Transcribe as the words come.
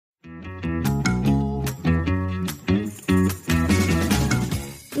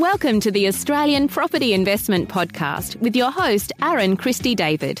Welcome to the Australian Property Investment Podcast with your host, Aaron Christie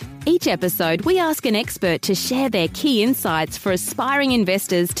David. Each episode, we ask an expert to share their key insights for aspiring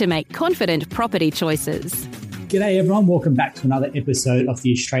investors to make confident property choices. G'day everyone, welcome back to another episode of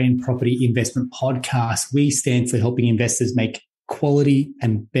the Australian Property Investment Podcast. We stand for helping investors make quality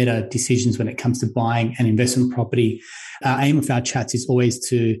and better decisions when it comes to buying an investment property. Our aim of our chats is always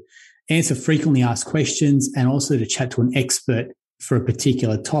to answer frequently asked questions and also to chat to an expert for a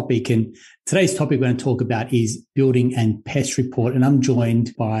particular topic. And today's topic we're going to talk about is building and pest report. And I'm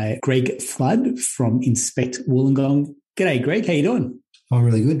joined by Greg Flood from Inspect Wollongong. G'day, Greg. How you doing? I'm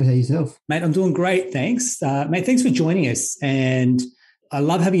really good. How are yourself? Mate, I'm doing great. Thanks. Mate, thanks for joining us. And I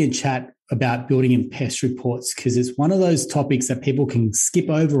love having a chat about building and pest reports because it's one of those topics that people can skip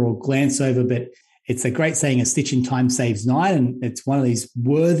over or glance over, but it's a great saying, a stitch in time saves nine. And it's one of these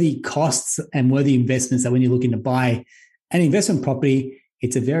worthy costs and worthy investments that when you're looking to buy an investment property,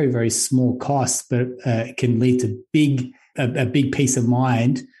 it's a very, very small cost, but it can lead to a big peace of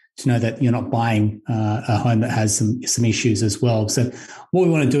mind to know that you're not buying a home that has some issues as well. So what we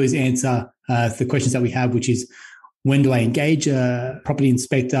want to do is answer the questions that we have, which is, when do I engage a property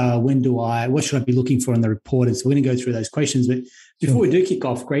inspector? What should I be looking for in the report? And so we're going to go through those questions. But before we do kick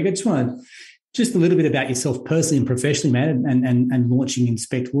off, Greg, I just want to just a little bit about yourself personally and professionally, man, and launching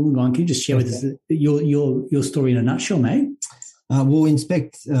Inspect Wollongong. Can you just share with us your story in a nutshell, mate? Well,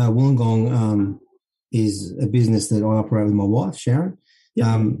 Inspect Wollongong is a business that I operate with my wife, Sharon.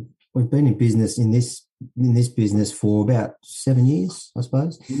 Yep. We've been in business in this business for about 7 years, I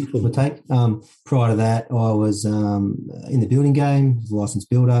suppose, give or take. Prior to that, I was in the building game, as a licensed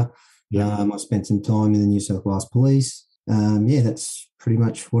builder. Yeah. I spent some time in the New South Wales Police. That's pretty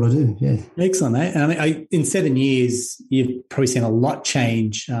much what I do. Yeah, excellent, mate. And I mean, in 7 years, you've probably seen a lot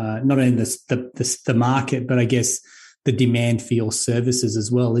change. Not only the market, but I guess the demand for your services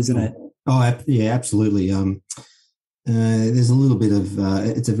as well, isn't it? Oh, yeah, absolutely. There's a little bit of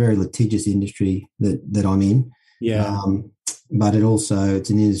it's a very litigious industry that I'm in. Yeah. But it's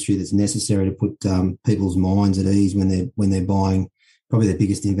an industry that's necessary to put people's minds at ease when they're buying probably the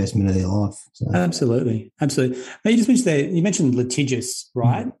biggest investment of their life. So. Absolutely. Now, you just mentioned litigious,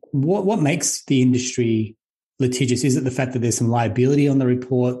 right? Mm-hmm. What makes the industry litigious? Is it the fact that there's some liability on the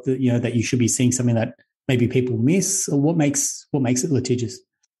report that you should be seeing something that maybe people miss, or what makes it litigious?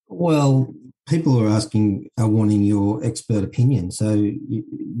 Well, people are wanting your expert opinion. So,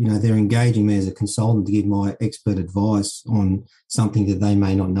 they're engaging me as a consultant to give my expert advice on something that they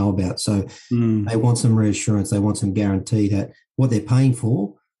may not know about. So they want some reassurance. They want some guarantee that what they're paying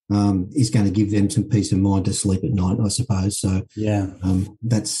for is going to give them some peace of mind to sleep at night, I suppose. So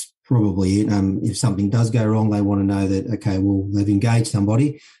that's probably it. If something does go wrong, they want to know that, okay, well, they've engaged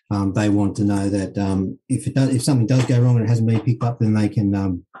somebody. They want to know that if something does go wrong and it hasn't been picked up, then they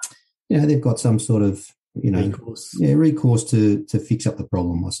can, they've got some sort of, recourse to fix up the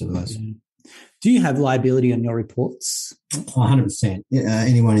problem, I suppose. Okay. Do you have liability on your reports? 100%.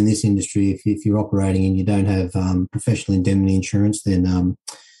 Anyone in this industry, if you're operating and you don't have professional indemnity insurance, then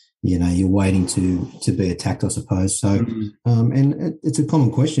you're waiting to be attacked, I suppose. So, and it's a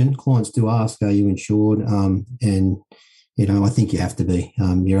common question. Clients do ask, "Are you insured?" And I think you have to be.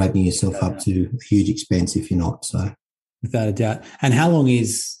 You're opening yourself up to a huge expense if you're not. So, without a doubt. And how long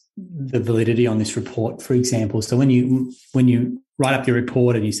is the validity on this report, for example? So when you write up your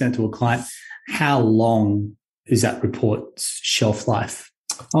report and you send it to a client, how long is that report's shelf life?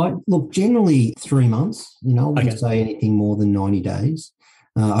 Look, generally 3 months. I wouldn't say anything more than 90 days.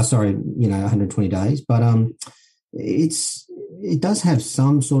 120 days. But it does have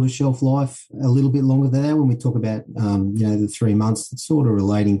some sort of shelf life, a little bit longer than that. When we talk about the 3 months, it's sort of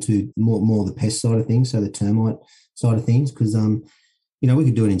relating to more the pest side of things, so the termite side of things, because we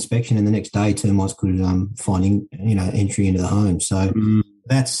could do an inspection and the next day termites could find entry into the home. So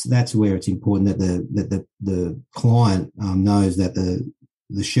that's where it's important that the client knows that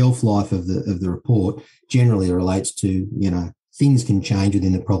the shelf life of the report generally relates to things can change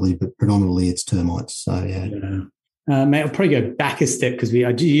within the property, but predominantly it's termites. So yeah. Mate, I'll probably go back a step because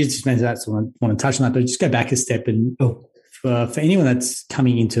you just mentioned that, so I want to touch on that, but just go back a step and. Sure. For anyone that's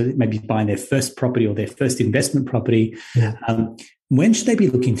coming into maybe buying their first property or their first investment property, when should they be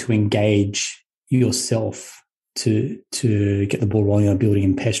looking to engage yourself to get the ball rolling on building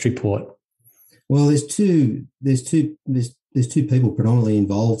and pest report? Well, there's two people predominantly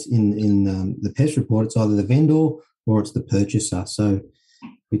involved in the pest report. It's either the vendor or it's the purchaser. So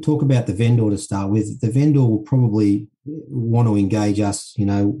we talk about the vendor to start with. The vendor will probably want to engage us,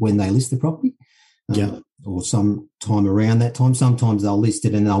 when they list the property. or some time around that time. Sometimes they'll list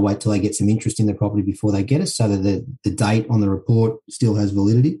it and they'll wait till they get some interest in the property before they get us, so that the date on the report still has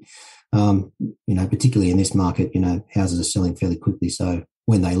validity. Particularly in this market, houses are selling fairly quickly. So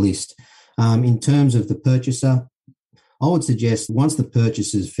when they list, in terms of the purchaser, I would suggest once the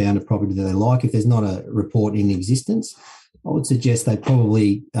purchaser's found a property that they like, if there's not a report in existence, I would suggest they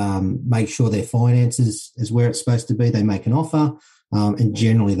probably make sure their finances is where it's supposed to be. They make an offer, and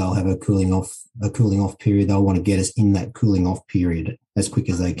generally they'll have a cooling off period. They'll want to get us in that cooling off period as quick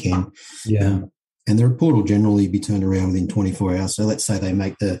as they can. Yeah. And the report will generally be turned around within 24 hours. So let's say they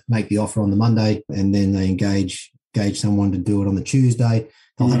make the offer on the Monday, and then they engage someone to do it on the Tuesday.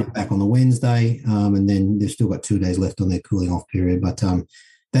 They'll have it back on the Wednesday, and then they've still got 2 days left on their cooling off period. But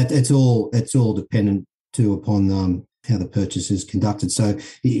that it's all dependent too upon how the purchase is conducted. So,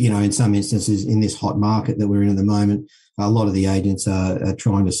 in some instances, in this hot market that we're in at the moment, a lot of the agents are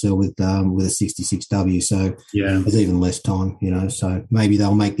trying to sell with a 66W. So there's even less time, So maybe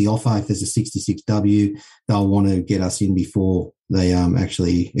they'll make the offer. If there's a 66W, they'll want to get us in before they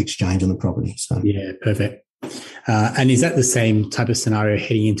actually exchange on the property. So yeah, perfect. And is that the same type of scenario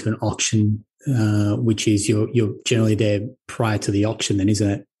heading into an auction, which is you're generally there prior to the auction then, isn't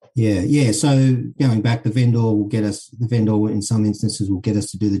it? Yeah. So going back, the vendor in some instances will get us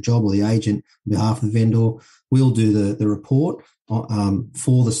to do the job, or the agent on behalf of the vendor will do the report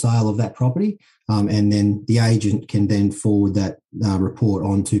for the sale of that property. And then the agent can then forward that report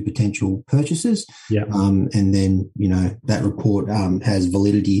on to potential purchasers. Yeah. And then, that report has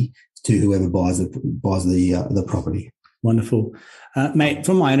validity to whoever buys the property. Wonderful. Mate,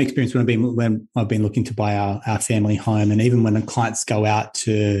 from my own experience when I've been looking to buy our family home, and even when the clients go out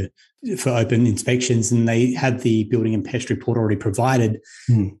for open inspections and they have the building and pest report already provided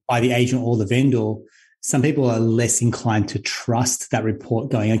by the agent or the vendor, some people are less inclined to trust that report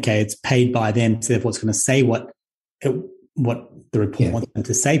going, okay, it's paid by them, so therefore it's going to say what the report wants them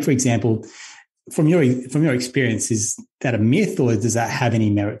to say. For example, from your experience, is that a myth, or does that have any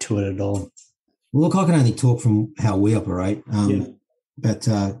merit to it at all? Well, look, I can only talk from how we operate, but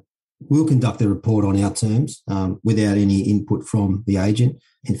we'll conduct the report on our terms without any input from the agent.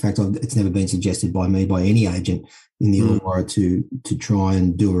 In fact, it's never been suggested by me, by any agent in the Illawarra to try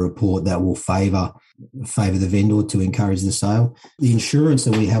and do a report that will favour the vendor to encourage the sale. The insurance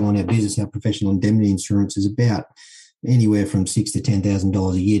that we have on our business, our professional indemnity insurance, is about anywhere from $6,000 to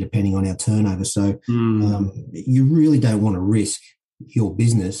 $10,000 a year, depending on our turnover. So you really don't want to risk your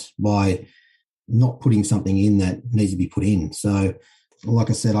business by not putting something in that needs to be put in. So, like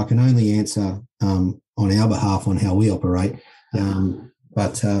I said, I can only answer on our behalf on how we operate,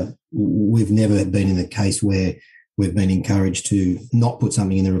 but we've never been in a case where we've been encouraged to not put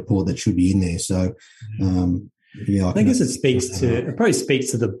something in the report that should be in there. So, I guess it probably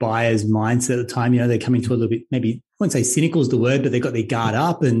speaks to the buyer's mindset at the time. They're coming to a little bit, maybe I wouldn't say cynical is the word, but they've got their guard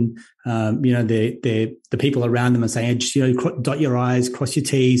up, and the people around them are saying, just dot your I's, cross your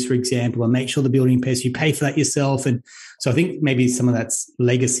T's, for example, and make sure the building pest, you pay for that yourself. And so I think maybe some of that's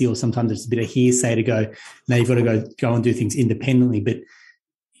legacy, or sometimes it's a bit of hearsay to go, now you've got to go and do things independently. But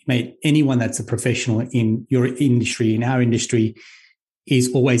mate, anyone that's a professional in your industry, in our industry,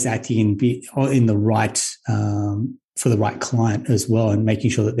 is always acting in the right for the right client as well, and making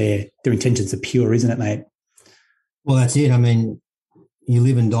sure that their intentions are pure, isn't it, mate? Well, that's it. I mean, you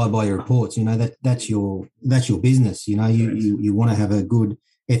live and die by your reports. That's your business. You want to have a good,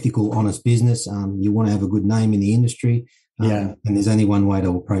 ethical, honest business. You want to have a good name in the industry. And there's only one way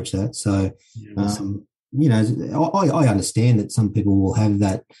to approach that. So, I understand that some people will have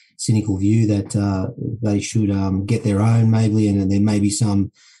that cynical view that they should get their own, maybe, and there may be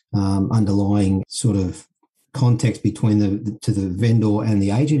some underlying sort of context between the vendor and the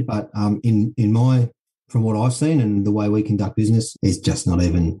agent. But from what I've seen and the way we conduct business, it's not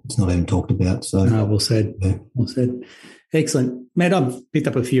even talked about. So, well said. Yeah. Well said. Excellent, mate. I've picked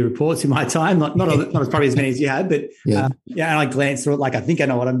up a few reports in my time, not as probably as many as you had, but and I glanced through it like I think I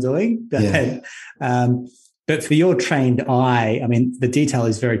know what I'm doing. But for your trained eye, I mean, the detail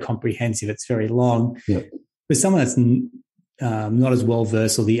is very comprehensive. It's very long. Yeah. For someone that's not as well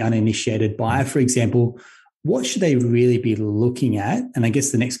versed, or the uninitiated buyer, for example, what should they really be looking at? And I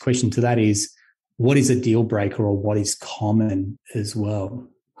guess the next question to that is, what is a deal breaker, or what is common as well?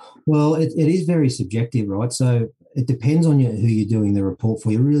 Well, it is very subjective, right? So it depends on who you're doing the report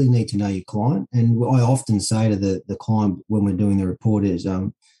for. You really need to know your client. And what I often say to the client when we're doing the report is,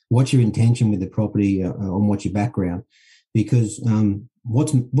 what's your intention with the property, and what's your background? Because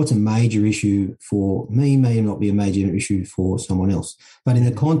what's a major issue for me may not be a major issue for someone else. But in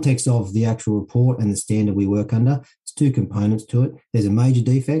the context of the actual report and the standard we work under, it's two components to it. There's a major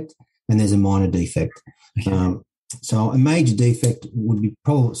defect and there's a minor defect. Okay. So a major defect would be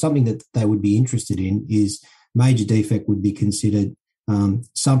probably something that they would be interested in. Is major defect would be considered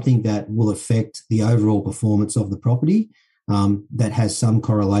something that will affect the overall performance of the property, that has some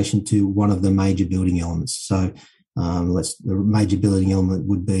correlation to one of the major building elements. So the major building element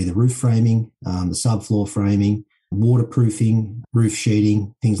would be the roof framing, the subfloor framing, waterproofing, roof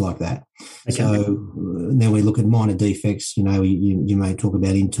sheeting, things like that. Okay. So then we look at minor defects. You may talk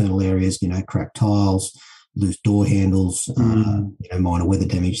about internal areas, cracked tiles, loose door handles, minor weather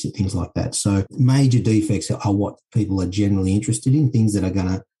damage, things like that. So major defects are what people are generally interested in, things that are going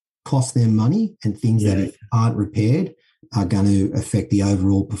to cost them money, and things that, if aren't repaired, are going to affect the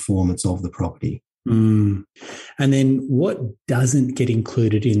overall performance of the property. And then what doesn't get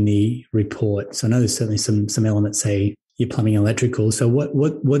included in the report? So I know there's certainly some elements, say your plumbing and electrical. So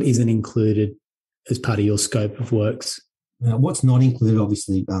what isn't included as part of your scope of works? What's not included,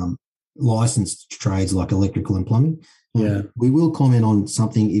 obviously, licensed trades like electrical and plumbing. We will comment on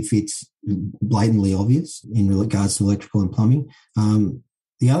something if it's blatantly obvious in regards to electrical and plumbing.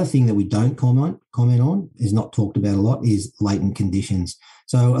 The other thing that we don't comment on, is not talked about a lot, is latent conditions.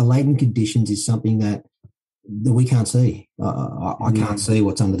 So a latent conditions is something that we can't see. I can't see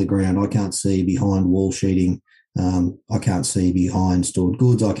what's under the ground. I can't see behind wall sheeting. I can't see behind stored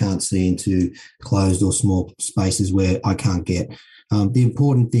goods. I can't see into closed or small spaces where I can't get. The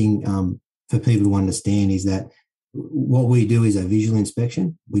important thing for people to understand is that what we do is a visual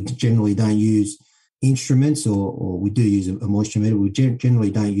inspection. We generally don't use instruments, or we do use a moisture meter. We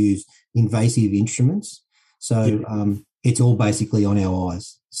generally don't use invasive instruments. So it's all basically on our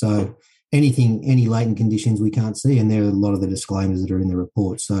eyes. So any latent conditions we can't see, and there are a lot of the disclaimers that are in the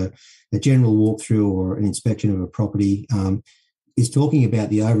report. So a general walkthrough or an inspection of a property is talking about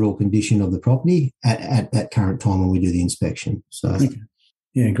the overall condition of the property at that current time when we do the inspection. So. Okay.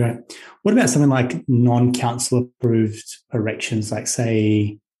 Yeah, great. What about something like non-council approved erections, like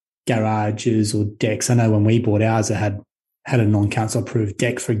say garages or decks? I know when we bought ours, it had a non-council approved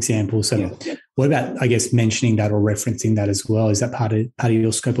deck, for example. So what about, I guess, mentioning that or referencing that as well? Is that part of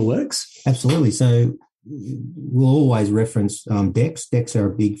your scope of works? Absolutely. So we'll always reference decks. Decks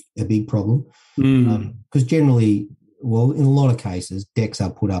are a big problem because generally, well, in a lot of cases, decks are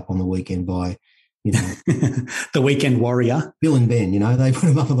put up on the weekend by, the weekend warrior, Bill and Ben. They put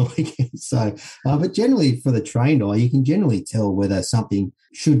them up on the weekend. So, but generally, for the trained eye, you can generally tell whether something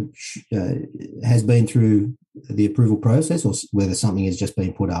has been through the approval process or whether something has just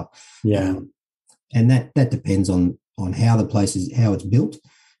been put up. Yeah, and that depends on how the place is, how it's built,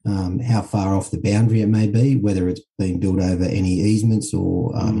 how far off the boundary it may be, whether it's being built over any easements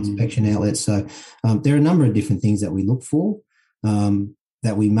or inspection outlets. So there are a number of different things that we look for.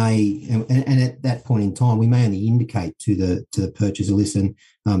 That we may, and at that point in time, we may only indicate to the purchaser, listen,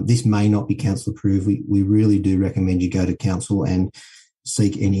 this may not be council approved. We really do recommend you go to council and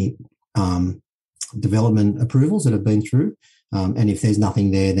seek any development approvals that have been through. And if there's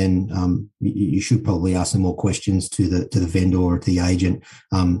nothing there, then you should probably ask some more questions to the vendor or to the agent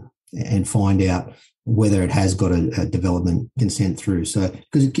and find out whether it has got a development consent through. So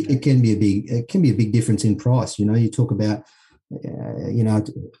because it can be a big difference in price. You talk about.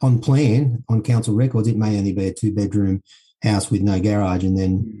 On plan, on council records, it may only be a 2-bedroom house with no garage, and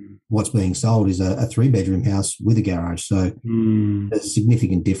then what's being sold is a 3-bedroom house with a garage. So there's a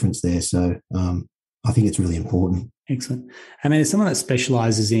significant difference there. So I think it's really important. Excellent. I mean, as someone that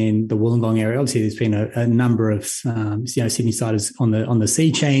specialises in the Wollongong area, obviously there's been a number of Sydney-siders on the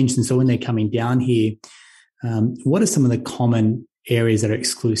sea change, and so when they're coming down here, what are some of the common areas that are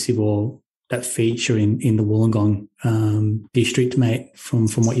exclusive or that feature in the Wollongong district, mate, from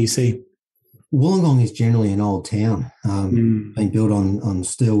what you see? Wollongong is generally an old town, been built on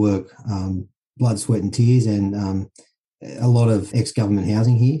steelwork, blood, sweat and tears, and a lot of ex-government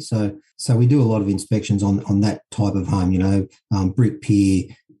housing here. So we do a lot of inspections on that type of home, brick pier,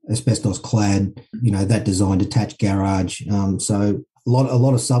 asbestos clad, that design, detached garage. So a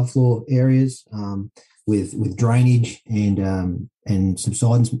lot of subfloor areas with drainage and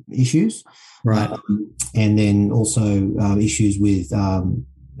subsidence issues. Right. And then also issues with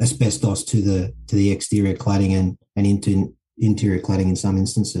asbestos to the exterior cladding and into interior cladding in some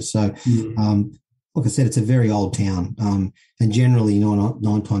instances. So, like I said, it's a very old town, and generally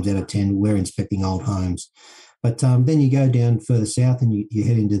 9 times out of 10 we're inspecting old homes. But then you go down further south and you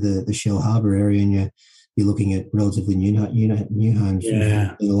head into the Shell Harbour area, and you're looking at relatively new homes in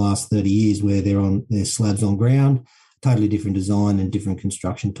the last 30 years where they're slabs on ground, totally different design and different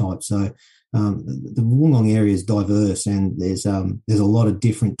construction type. So the Wollongong area is diverse, and there's a lot of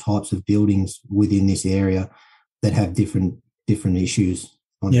different types of buildings within this area that have different issues.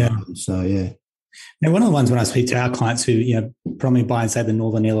 on homes. So, yeah. Now, one of the ones when I speak to our clients who, probably buy and say the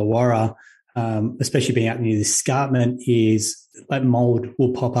Northern Illawarra, especially being out near the escarpment, is like mold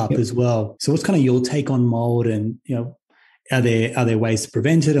will pop up as well. So what's kind of your take on mold, and, are there ways to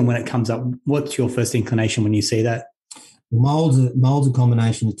prevent it? And when it comes up, what's your first inclination when you see that? Mold's a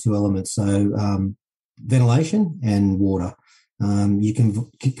combination of two elements. So ventilation and water. You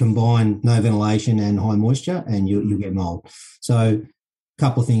can combine no ventilation and high moisture, and you'll get mold. So a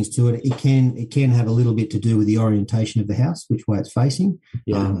couple of things to it. It can have a little bit to do with the orientation of the house, which way it's facing,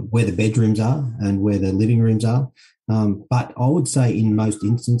 where the bedrooms are and where the living rooms are. But I would say in most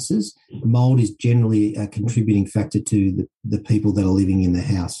instances, mold is generally a contributing factor to the people that are living in the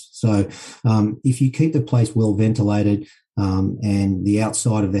house. So if you keep the place well ventilated and the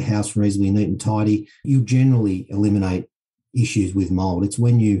outside of the house reasonably neat and tidy, you generally eliminate issues with mold. It's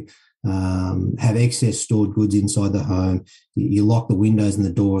when you have excess stored goods inside the home, you lock the windows and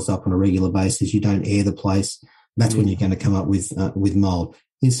the doors up on a regular basis, you don't air the place, that's when you're going to come up with mold.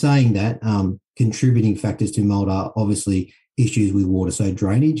 In saying that, contributing factors to mold are obviously issues with water. So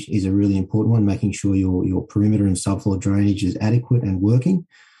drainage is a really important one, making sure your perimeter and subfloor drainage is adequate and working.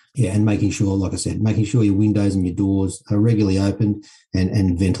 Yeah, and making sure, like I said, making sure your windows and your doors are regularly opened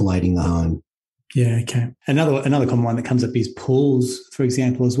and ventilating the home. Yeah, okay. Another common one that comes up is pools, for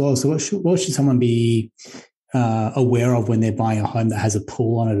example, as well. So what should someone be aware of when they're buying a home that has a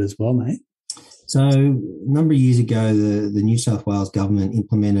pool on it as well, mate? So a number of years ago, the New South Wales government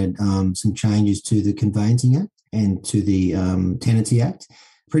implemented some changes to the Conveyancing Act and to the Tenancy Act.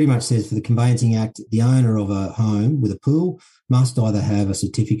 Pretty much says for the Conveyancing Act, the owner of a home with a pool must either have a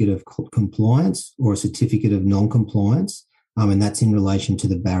certificate of compliance or a certificate of non-compliance, and that's in relation to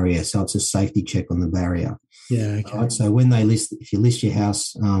the barrier. So it's a safety check on the barrier. Yeah, okay. Right, so when if you list your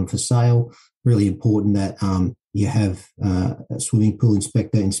house for sale, really important that you have a swimming pool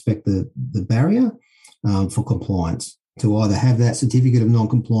inspector inspect the barrier for compliance, to either have that certificate of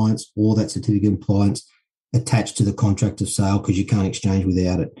non-compliance or that certificate of compliance attached to the contract of sale, because you can't exchange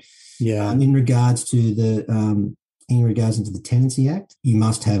without it. Yeah. In regards to the Tenancy Act, you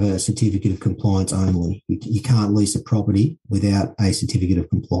must have a certificate of compliance only. You can't lease a property without a certificate of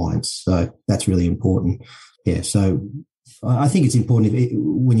compliance. So that's really important. Yeah. So I think it's important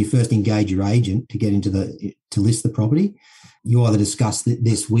when you first engage your agent to get to list the property, you either discuss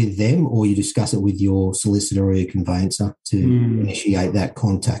this with them or you discuss it with your solicitor or your conveyancer to initiate that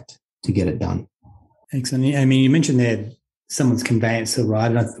contact to get it done. Excellent. I mean, you mentioned there someone's conveyancer, right?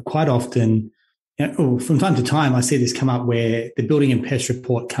 And quite often, from time to time, I see this come up where the building and pest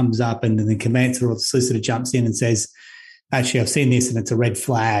report comes up and then the conveyancer or the solicitor jumps in and says, actually, I've seen this and it's a red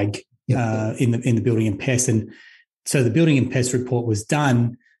flag in the building and pest. And so the building and pest report was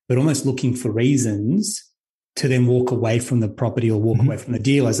done, but almost looking for reasons to then walk away from the property or walk away from the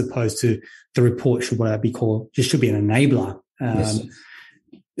deal, as opposed to the report should be an enabler. Yes.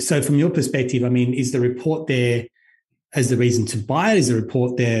 So from your perspective, I mean, is the report there as the reason to buy it? Is the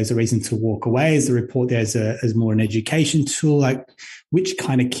report there as a reason to walk away? Is the report there as more an education tool? Like, which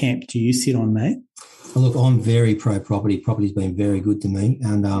kind of camp do you sit on, mate? Well, look, I'm very pro-property. Property's been very good to me.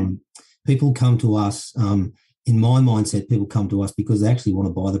 And people come to us, in my mindset, people come to us because they actually want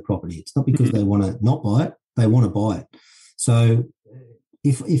to buy the property. It's not because they want to not buy it. They want to buy it. So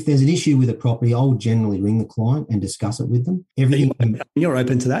if there's an issue with a property, I'll generally ring the client and discuss it with them. You're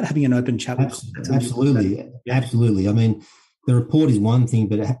open to that, having an open chat with clients? Absolutely. I mean, the report is one thing,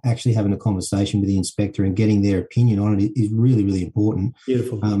 but actually having a conversation with the inspector and getting their opinion on it is really, really important.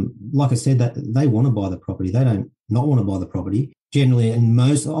 Beautiful. Like I said, that they want to buy the property. They don't not want to buy the property. Generally, in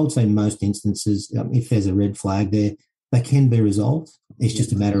most instances, if there's a red flag there, they can be resolved. It's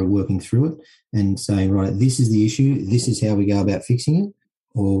just a matter of working through it and saying, right, this is the issue. This is how we go about fixing it.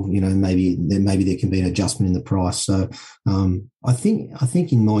 Or, maybe there can be an adjustment in the price. So I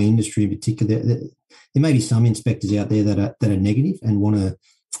think in my industry in particular, there may be some inspectors out there that are negative and want to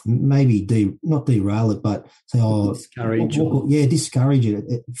maybe not derail it, but say, discourage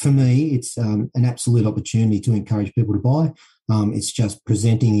it. For me, it's an absolute opportunity to encourage people to buy. It's just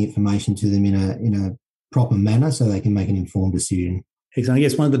presenting the information to them in a proper manner so they can make an informed decision. Exactly. I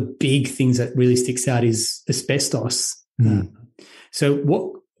guess one of the big things that really sticks out is asbestos. So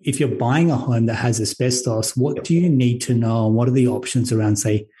what if you're buying a home that has asbestos, what do you need to know? What are the options around,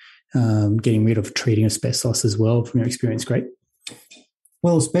 say, getting rid of treating asbestos as well, from your experience, Greg?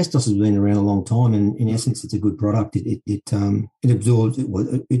 Well, asbestos has been around a long time, and in essence, it's a good product. It absorbs,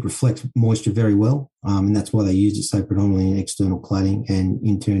 it reflects moisture very well, and that's why they use it so predominantly in external cladding and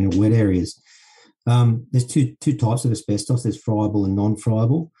internal wet areas. There's two types of asbestos. There's friable and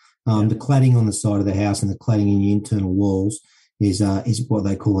non-friable. The cladding on the side of the house and the cladding in the internal walls is what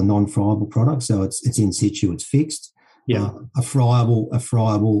they call a non-friable product. So it's in situ, it's fixed. Yeah. A friable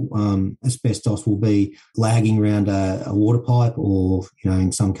asbestos will be lagging around a water pipe, or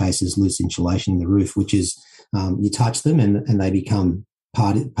in some cases loose insulation in the roof, which is you touch them and they become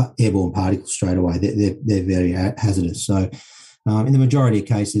airborne particles straight away. They're very hazardous. So in the majority of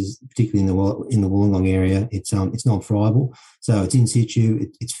cases, particularly in the Wollongong area, it's non-friable. So it's in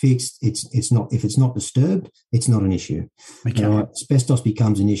situ, it's fixed. It's not, if it's not disturbed, it's not an issue. Okay. Asbestos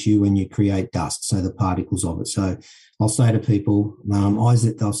becomes an issue when you create dust, so the particles of it. So I'll say to people,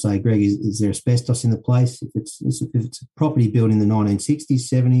 they'll say, Greg, is there asbestos in the place? If it's a property built in the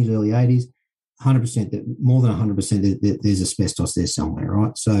 1960s, 70s, early 80s, 100%, more than 100%, there's asbestos there somewhere,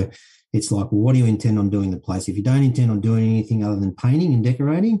 right? So it's like, well, what do you intend on doing in the place? If you don't intend on doing anything other than painting and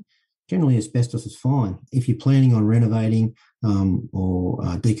decorating, generally asbestos is fine. If you're planning on renovating or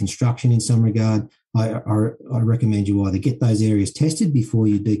deconstruction in some regard, I recommend you either get those areas tested before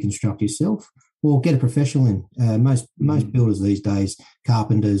you deconstruct yourself, or get a professional in. Most builders these days,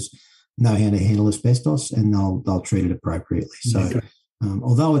 carpenters, know how to handle asbestos, and they'll treat it appropriately. So,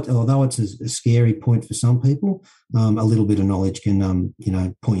 although it's a scary point for some people, a little bit of knowledge can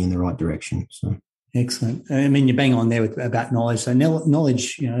point you in the right direction. So. Excellent. I mean, you're bang on there about knowledge. So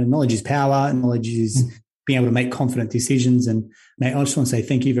knowledge, knowledge is power. Knowledge is being able to make confident decisions. And mate, I just want to say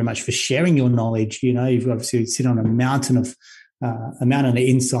thank you very much for sharing your knowledge. You've obviously sit on a mountain of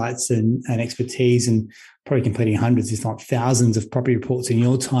insights and expertise, and probably completing hundreds, if not thousands, of property reports in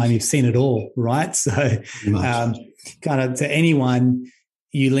your time. You've seen it all, right? So, kind of to anyone,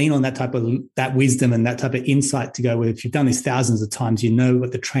 you lean on that wisdom and that type of insight to go with. If you've done this thousands of times, you know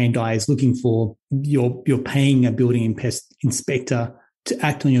what the trained eye is looking for. You're paying a building and pest inspector to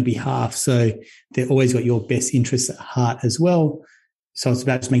act on your behalf, so they've always got your best interests at heart as well. So it's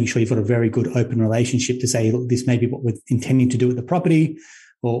about just making sure you've got a very good open relationship to say, look, this may be what we're intending to do with the property,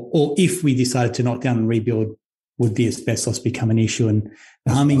 or if we decided to knock down and rebuild, would the asbestos become an issue? And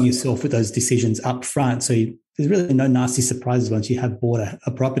arming yourself with those decisions up front. So there's really no nasty surprises once you have bought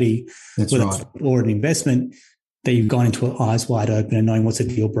a property, or an investment, that you've gone into it eyes wide open and knowing what's a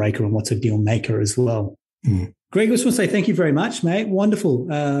deal breaker and what's a deal maker as well. Greg, I just want to say thank you very much, mate. Wonderful.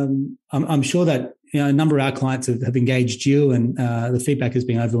 I'm sure that a number of our clients have engaged you, and the feedback has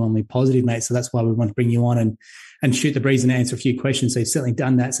been overwhelmingly positive, mate. So that's why we want to bring you on and shoot the breeze and answer a few questions. So you've certainly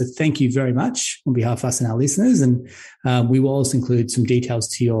done that. So thank you very much on behalf of us and our listeners. And we will also include some details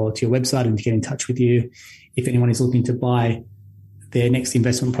to your website and to get in touch with you if anyone is looking to buy their next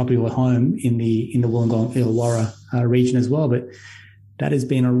investment property or home in the Wollongong Illawarra region as well. But that has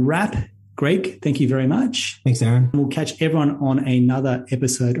been a wrap. Greg, thank you very much. Thanks, Aaron. We'll catch everyone on another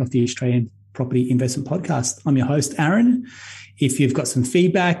episode of the Australian Property Investment Podcast. I'm your host, Aaron. If you've got some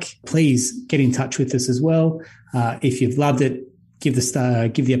feedback, please get in touch with us as well. If you've loved it, give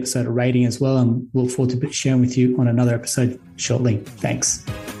the episode a rating as well, and we'll look forward to sharing with you on another episode shortly. Thanks.